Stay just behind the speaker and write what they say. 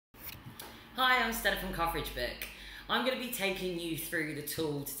Hi, I'm Stella from CoverageBook. I'm going to be taking you through the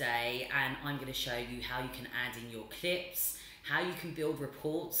tool today, and I'm going to show you how you can add in your clips, how you can build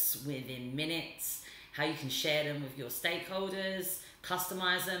reports within minutes, how you can share them with your stakeholders,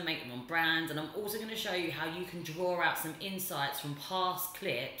 customize them, make them on brand, and I'm also going to show you how you can draw out some insights from past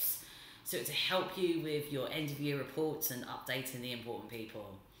clips to help you with your end of year reports and updating the important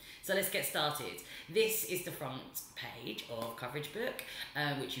people. So let's get started. This is the front page of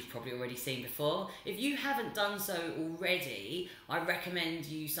CoverageBook, which you've probably already seen before. If you haven't done so already, I recommend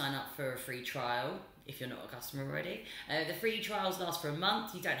you sign up for a free trial if you're not a customer already. The free trials last for a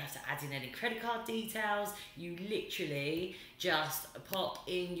month. You don't have to add in any credit card details. You literally just pop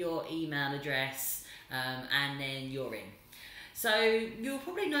in your email address and then you're in. So you'll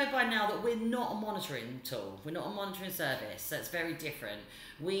probably know by now that we're not a monitoring tool. We're not a monitoring service. That's very different.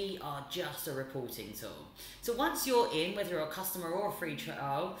 We are just a reporting tool. So once you're in, whether you're a customer or a free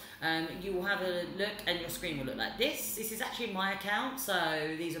trial, you will have a look and your screen will look like this. This is actually my account.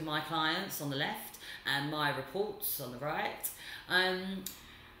 So these are my clients on the left and my reports on the right.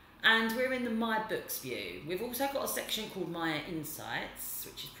 And we're in the My Books view. We've also got a section called My Insights,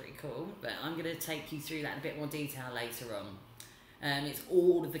 which is pretty cool, but I'm going to take you through that in a bit more detail later on. It's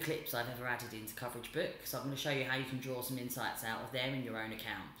all of the clips I've ever added into CoverageBook, so I'm going to show you how you can draw some insights out of there in your own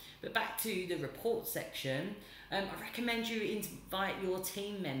account. But back to the report section, I recommend you invite your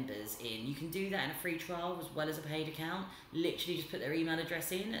team members in. You can do that in a free trial as well as a paid account. Literally just put their email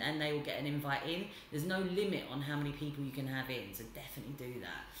address in and they will get an invite in. There's no limit on how many people you can have in, so definitely do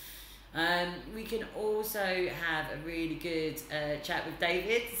that. We can also have a really good chat with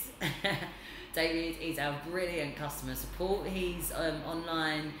David. David is our brilliant customer support. He's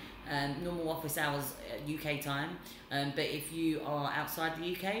online, normal office hours UK time, but if you are outside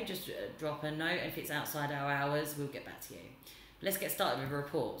the UK, just drop a note. If it's outside our hours, we'll get back to you. Let's get started with a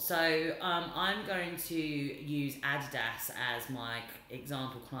report. So I'm going to use Adidas as my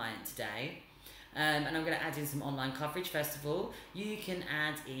example client today. And I'm going to add in some online coverage first of all. You can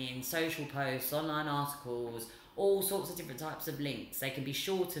add in social posts, online articles, all sorts of different types of links. They can be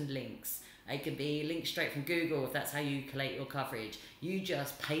shortened links. They can be links straight from Google if that's how you collate your coverage. You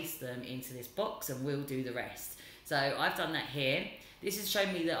just paste them into this box and we'll do the rest. So I've done that here. This has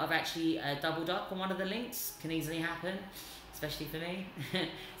shown me that I've actually doubled up on one of the links. Can easily happen, especially for me.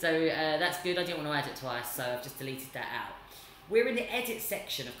 So that's good. I didn't want to add it twice, so I've just deleted that out. We're in the edit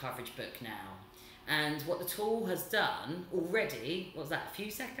section of CoverageBook now. And what the tool has done already, what was that, a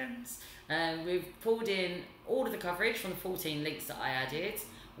few seconds? We've pulled in all of the coverage from the 14 links that I added.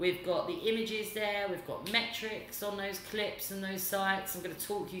 We've got the images there, we've got metrics on those clips and those sites. I'm going to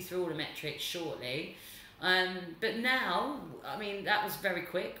talk you through all the metrics shortly. But now, I mean, that was very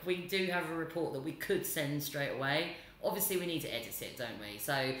quick. We do have a report that we could send straight away. Obviously, we need to edit it, don't we?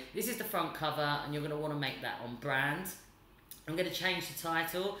 So this is the front cover, and you're going to want to make that on brand. I'm going to change the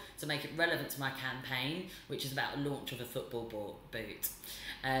title to make it relevant to my campaign, which is about the launch of a football boot,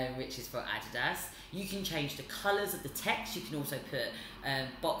 which is for Adidas. You can change the colours of the text. You can also put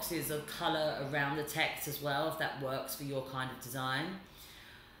boxes of colour around the text as well, if that works for your kind of design.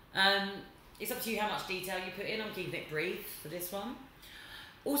 It's up to you how much detail you put in. I'm keeping it brief for this one.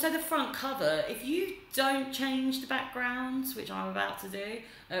 Also the front cover, if you don't change the backgrounds, which I'm about to do,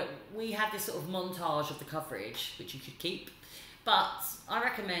 we have this sort of montage of the coverage, which you could keep. But I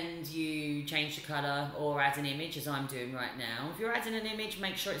recommend you change the colour or add an image, as I'm doing right now. If you're adding an image,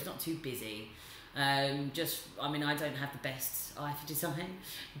 make sure it's not too busy. I mean, I don't have the best eye for design,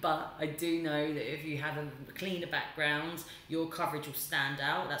 but I do know that if you have a cleaner background, your coverage will stand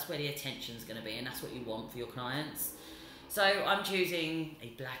out. That's where the attention's going to be, and that's what you want for your clients. So I'm choosing a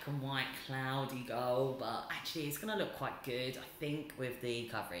black and white cloudy goal, but actually it's going to look quite good, I think, with the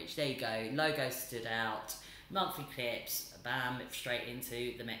coverage. There you go, logo stood out, monthly clips, bam, straight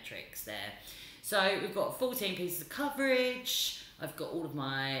into the metrics there. So we've got 14 pieces of coverage. I've got all of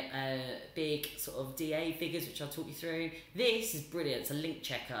my big sort of DA figures, which I'll talk you through. This is brilliant, it's a link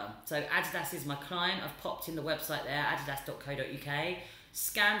checker. So Adidas is my client. I've popped in the website there, adidas.co.uk,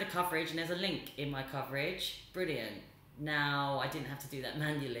 scanned the coverage, and there's a link in my coverage. Brilliant. Now I didn't have to do that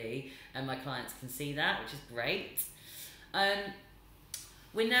manually, and my clients can see that, which is great.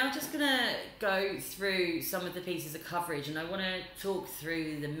 We're now just going to go through some of the pieces of coverage, and I want to talk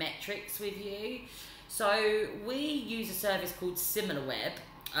through the metrics with you. So we use a service called SimilarWeb.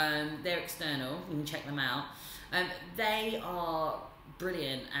 They're external, you can check them out. They are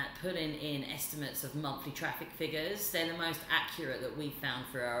brilliant at putting in estimates of monthly traffic figures. They're the most accurate that we've found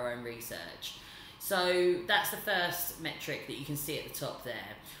through our own research. So that's the first metric that you can see at the top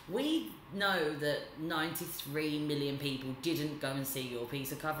there. We know that 93 million people didn't go and see your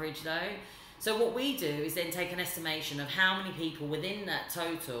piece of coverage though. So what we do is then take an estimation of how many people within that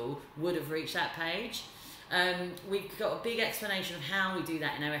total would have reached that page. We've got a big explanation of how we do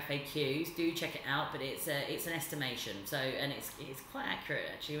that in our FAQs. Do check it out, but it's an estimation. So, and it's quite accurate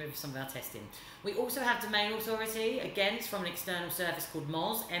actually with some of our testing. We also have domain authority. Again, it's from an external service called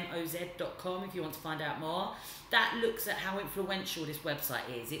Moz, moz.com, if you want to find out more. That looks at how influential this website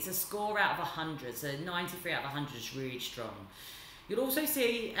is. It's a score out of 100, so 93 out of 100 is really strong. You'll also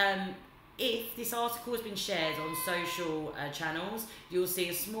see if this article has been shared on social channels, you'll see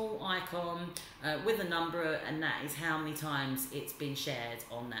a small icon with a number, and that is how many times it's been shared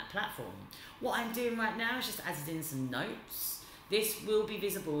on that platform. What I'm doing right now is just added in some notes. This will be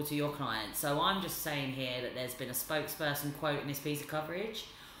visible to your clients. So I'm just saying here that there's been a spokesperson quote in this piece of coverage.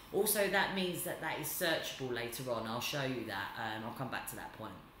 Also, that means that that is searchable later on. I'll show you that. I'll come back to that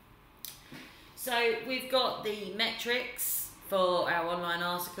point. So we've got the metrics for our online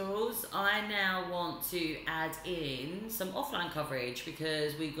articles. I now want to add in some offline coverage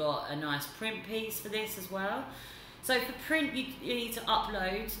because we got a nice print piece for this as well. So for print, you need to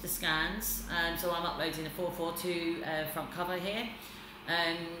upload the scans. So I'm uploading a 442 front cover here.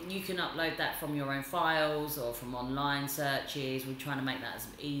 You can upload that from your own files or from online searches. We're trying to make that as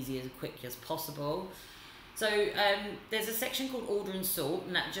easy, as quick as possible. So there's a section called order and sort,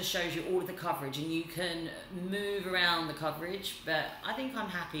 and that just shows you all of the coverage, and you can move around the coverage, but I think I'm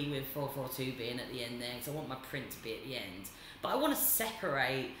happy with 442 being at the end there, because I want my print to be at the end. But I want to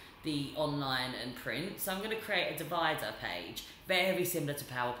separate the online and print, so I'm going to create a divider page, very similar to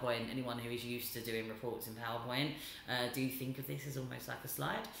PowerPoint. Anyone who is used to doing reports in PowerPoint, do think of this as almost like a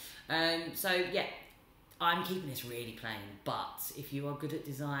slide. So yeah, I'm keeping this really plain, but if you are good at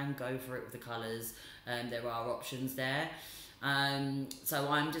design, go for it with the colours. There are options there. So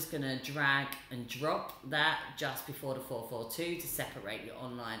I'm just going to drag and drop that just before the 442 to separate your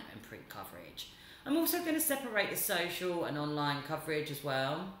online and print coverage. I'm also going to separate the social and online coverage as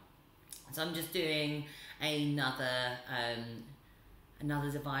well. So I'm just doing another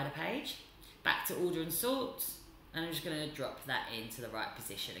divider page, back to order and sort, and I'm just going to drop that into the right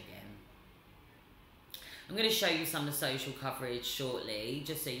position again. I'm going to show you some of the social coverage shortly,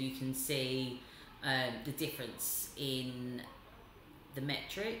 just so you can see the difference in the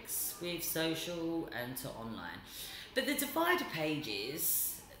metrics with social and to online. But the divider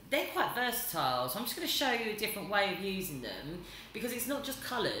pages, they're quite versatile, so I'm just going to show you a different way of using them, because it's not just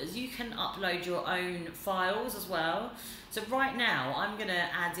colours. You can upload your own files as well. So right now I'm going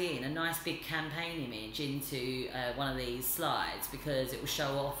to add in a nice big campaign image into one of these slides, because it will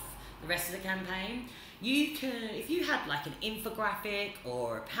show off the rest of the campaign. You can, if you had like an infographic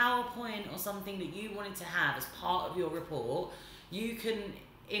or a PowerPoint or something that you wanted to have as part of your report, you can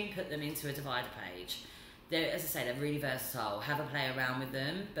input them into a divider page. They're, as I say, they're really versatile. Have a play around with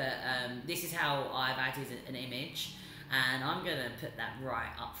them, but this is how I've added an image, and I'm going to put that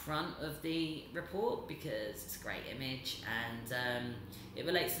right up front of the report because it's a great image, and it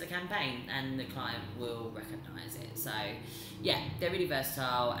relates to the campaign, and the client will recognise it. So yeah, they're really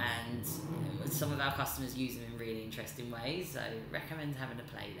versatile, and some of our customers use them in really interesting ways, so recommend having a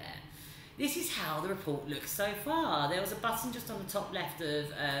play there. This is how the report looks so far. There was a button just on the top left of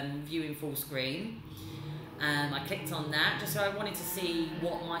viewing full screen. I clicked on that just so I wanted to see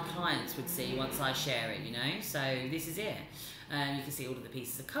what my clients would see once I share it, you know. So this is it. You can see all of the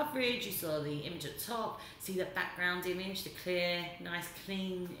pieces of coverage. You saw the image at the top. See the background image, the clear, nice,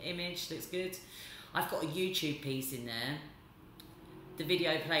 clean image. Looks good. I've got a YouTube piece in there. The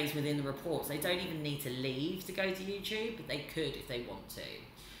video plays within the reports. They don't even need to leave to go to YouTube, but they could if they want to.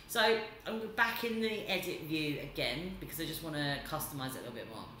 So I'm back in the edit view again because I just want to customize it a little bit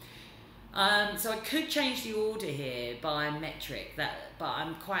more. So I could change the order here by metric, but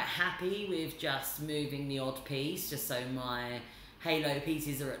I'm quite happy with just moving the odd piece just so my halo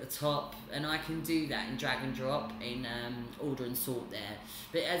pieces are at the top, and I can do that in drag and drop in order and sort there.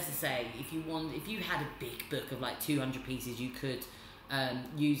 But as I say, if you had a big book of like 200 pieces, you could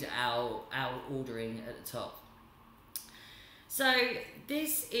use our ordering at the top. So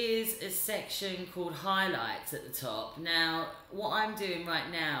this is a section called highlights at the top. Now, what I'm doing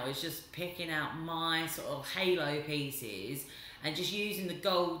right now is just picking out my sort of halo pieces and just using the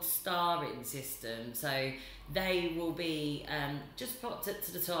gold starring system. So they will be just popped up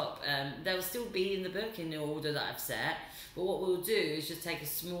to the top. They'll still be in the book in the order that I've set. But what we'll do is just take a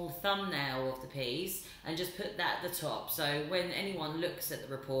small thumbnail of the piece and just put that at the top. So when anyone looks at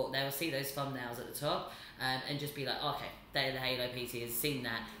the report, they will see those thumbnails at the top and just be like, okay, they're the halo pieces, seen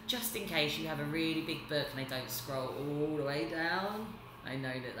that. Just in case you have a really big book and they don't scroll all the way down. I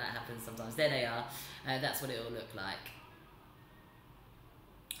know that that happens sometimes. There they are. That's what it will look like.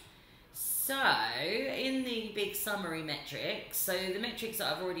 So So, in the big summary metrics, so the metrics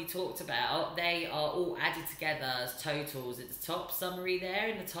that I've already talked about, they are all added together as totals at the top summary there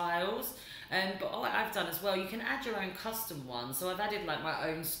in the tiles. But what I've done as well, you can add your own custom one. So I've added like my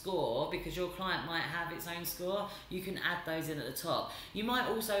own score, because your client might have its own score. You can add those in at the top. You might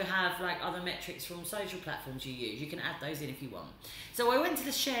also have like other metrics from social platforms you use. You can add those in if you want. So I went to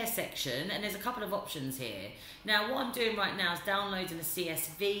the share section, and there's a couple of options here. Now what I'm doing right now is downloading a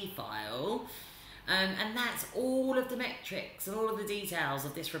CSV file. And that's all of the metrics and all of the details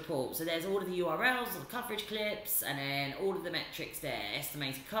of this report. So there's all of the URLs, all the coverage clips, and then all of the metrics there.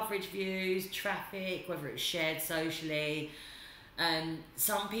 Estimated coverage views, traffic, whether it was shared socially.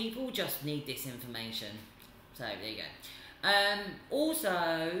 Some people just need this information. So there you go.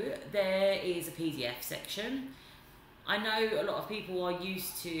 Also, there is a PDF section. I know a lot of people are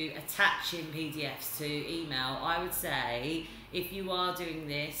used to attaching PDFs to email. I would say if you are doing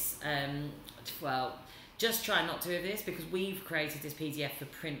this, well, just try not to do this, because we've created this PDF for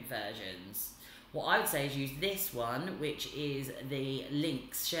print versions. What I would say is use this one, which is the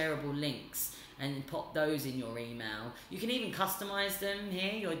links, shareable links, and pop those in your email. You can even customize them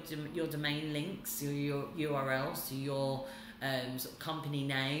here, your domain links, your URLs to your sort of company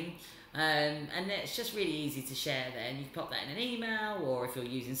name. And it's just really easy to share there, and you can pop that in an email, or if you're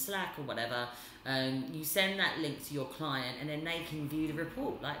using Slack or whatever, you send that link to your client, and then they can view the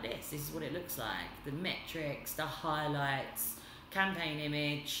report like this. This is what it looks like: the metrics, the highlights, campaign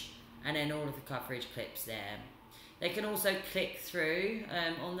image, and then all of the coverage clips there. They can also click through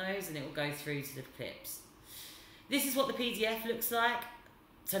on those, and it will go through to the clips. This is what the PDF looks like.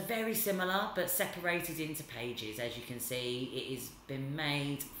 So very similar, but separated into pages. As you can see, it has been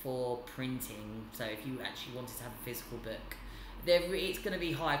made for printing. So if you actually wanted to have a physical book, it's going to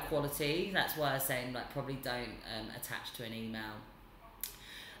be high quality. That's why I was saying, like, probably don't attach to an email.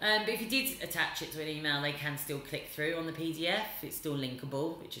 But if you did attach it to an email, they can still click through on the PDF. It's still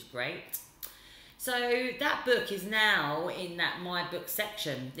linkable, which is great. So that book is now in that My Book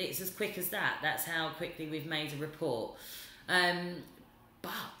section. It's as quick as that. That's how quickly we've made a report.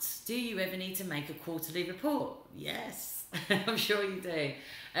 But do you ever need to make a quarterly report? Yes, I'm sure you do.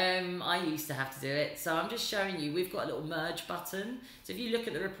 I used to have to do it. So I'm just showing you, we've got a little merge button. So if you look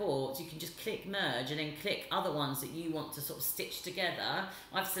at the reports, you can just click merge and then click other ones that you want to sort of stitch together.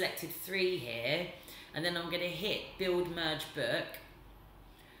 I've selected 3 here, and then I'm going to hit build merge book.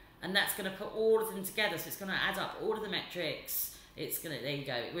 And that's going to put all of them together. So it's going to add up all of the metrics. It's going to, there you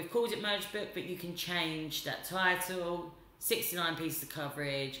go. We've called it merge book, but you can change that title, 69 pieces of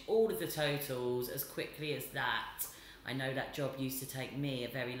coverage, all of the totals as quickly as that. I know that job used to take me a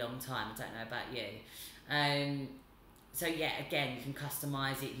very long time. I don't know about you. So yeah, again, you can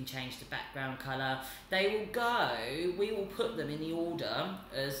customize it. You can change the background color. They will go, we will put them in the order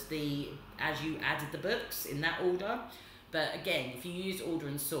as you added the books in that order. But again, if you use order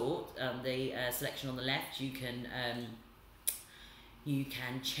and sort, the selection on the left, you can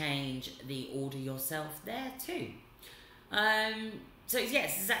change the order yourself there too. So yeah,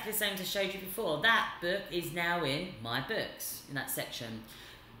 it's exactly the same as I showed you before. That book is now in My Books, in that section.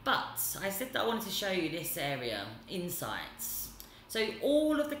 But I said that I wanted to show you this area, Insights. So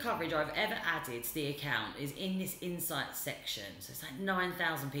all of the coverage I've ever added to the account is in this Insights section. So it's like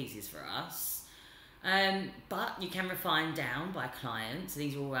 9,000 pieces for us. But you can refine down by client. So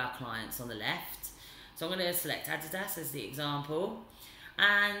these are all our clients on the left. So I'm going to select Adidas as the example.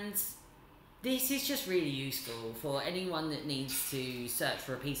 And this is just really useful for anyone that needs to search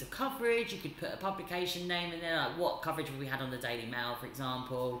for a piece of coverage. You could put a publication name in there, like what coverage have we had on the Daily Mail, for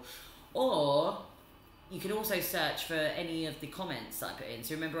example. Or you can also search for any of the comments that I put in.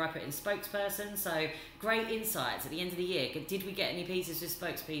 So remember, I put in spokesperson. So great insights at the end of the year. Did we get any pieces with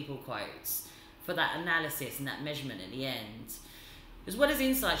spokespeople quotes for that analysis and that measurement at the end? As well as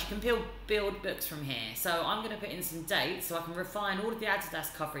insights, you can build books from here. So I'm going to put in some dates so I can refine all of the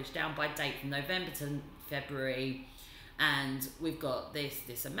Adidas coverage down by date from November to February. And we've got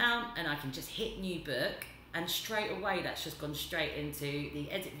this amount, and I can just hit new book, and straight away that's just gone straight into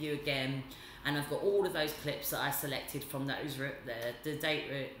the edit view again. And I've got all of those clips that I selected from those, the date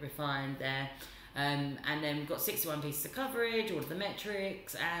refined there. And then we've got 61 pieces of coverage, all of the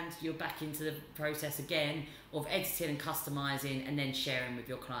metrics, and you're back into the process again of editing and customizing and then sharing with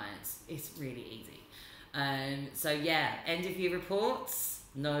your clients. It's really easy. So yeah, end of year reports,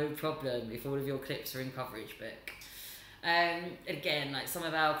 no problem if all of your clips are in CoverageBook. Again, like some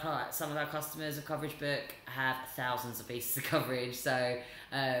of our customers of CoverageBook have thousands of pieces of coverage, so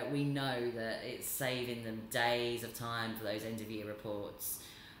we know that it's saving them days of time for those end of year reports.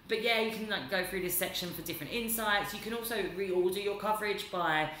 But yeah, you can like go through this section for different insights. You can also reorder your coverage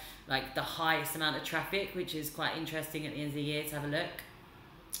by like the highest amount of traffic, which is quite interesting at the end of the year to have a look.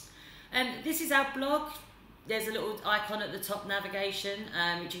 And this is our blog. There's a little icon at the top, navigation,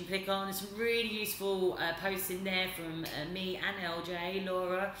 which you can click on. There's some really useful posts in there from me and LJ,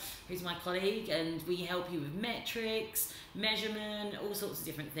 Laura, who's my colleague, and we help you with metrics, measurement, all sorts of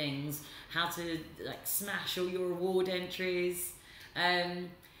different things, how to like smash all your reward entries, and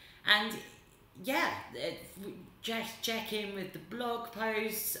yeah, just check in with the blog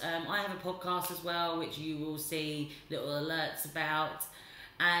posts. I have a podcast as well, which you will see little alerts about.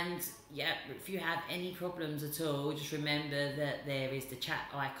 And yeah, if you have any problems at all, just remember that there is the chat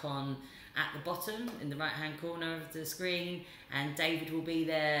icon at the bottom in the right hand corner of the screen, and David will be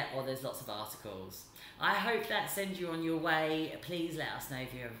there, or there's lots of articles. I hope that sends you on your way. Please let us know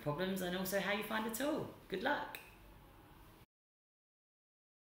if you have problems and also how you find the tool. Good luck.